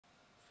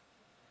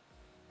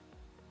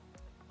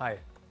Hi,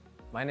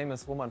 my name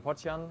is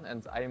Potjan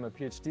and I am a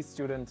PhD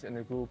student in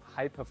the group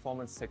High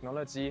Performance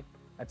Technology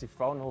at the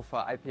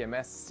Fraunhofer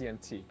IPMS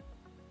CNT.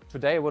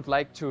 Today I would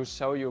like to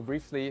show you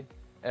briefly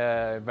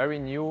a very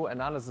new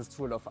analysis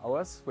tool of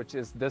ours, which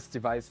is this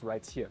device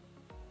right here.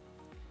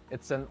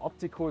 It's an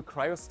OptiCool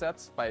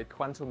Cryostat by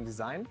Quantum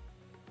Design,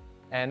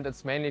 and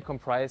it's mainly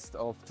comprised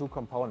of two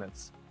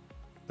components.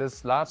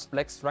 This large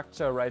black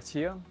structure right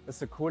here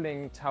is a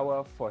cooling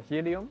tower for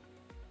helium,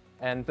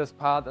 and this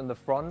part in the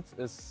front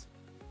is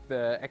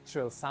the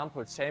actual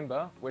sample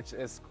chamber, which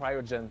is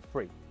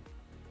cryogen-free.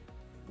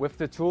 With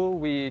the tool,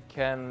 we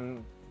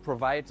can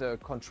provide a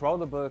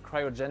controllable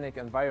cryogenic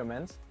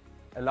environment,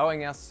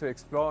 allowing us to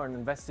explore and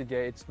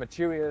investigate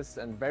materials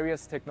and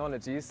various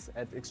technologies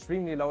at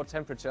extremely low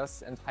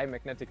temperatures and high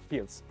magnetic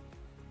fields,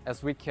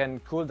 as we can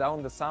cool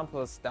down the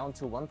samples down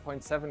to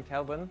 1.7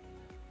 Kelvin,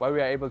 where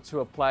we are able to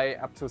apply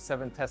up to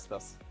 7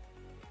 Teslas.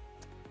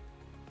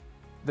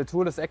 The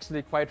tool is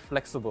actually quite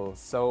flexible,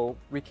 so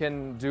we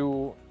can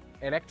do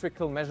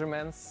electrical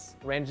measurements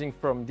ranging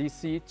from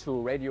DC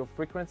to radio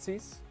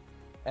frequencies.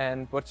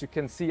 And what you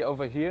can see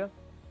over here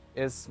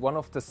is one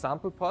of the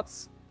sample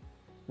pots,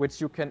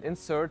 which you can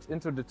insert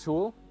into the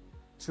tool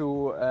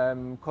to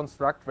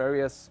construct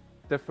various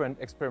different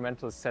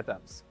experimental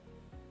setups.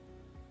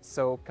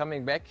 So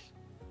coming back,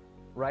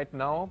 right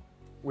now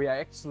we are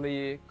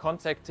actually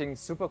contacting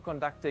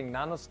superconducting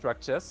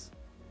nanostructures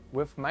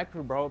with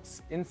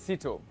microprobes in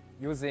situ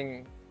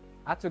using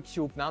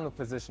AtoCube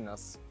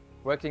nanopositioners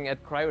working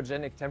at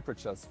cryogenic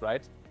temperatures,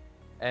 right?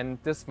 And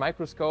this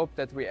microscope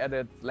that we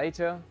added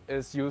later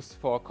is used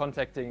for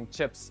contacting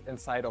chips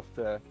inside of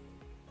the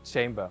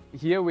chamber.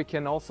 Here we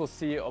can also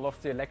see all of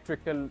the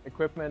electrical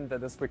equipment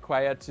that is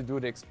required to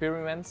do the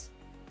experiments.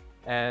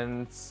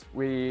 And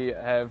we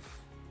have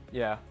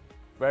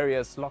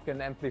various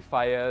lock-in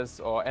amplifiers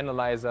or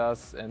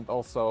analyzers and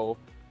also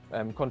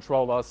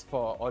controllers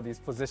for all these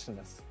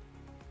positioners.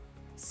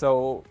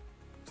 So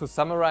to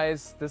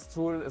summarize, this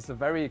tool is a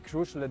very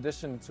crucial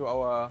addition to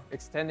our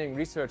extending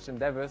research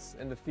endeavors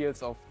in the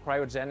fields of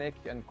cryogenic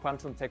and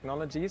quantum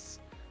technologies,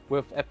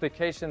 with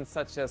applications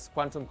such as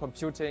quantum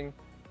computing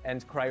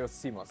and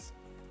cryo-CMOS.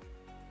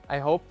 I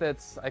hope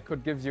that I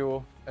could give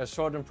you a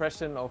short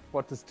impression of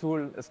what this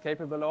tool is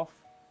capable of,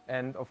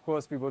 and of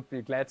course we would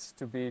be glad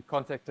to be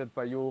contacted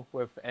by you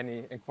with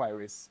any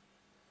inquiries.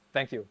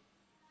 Thank you.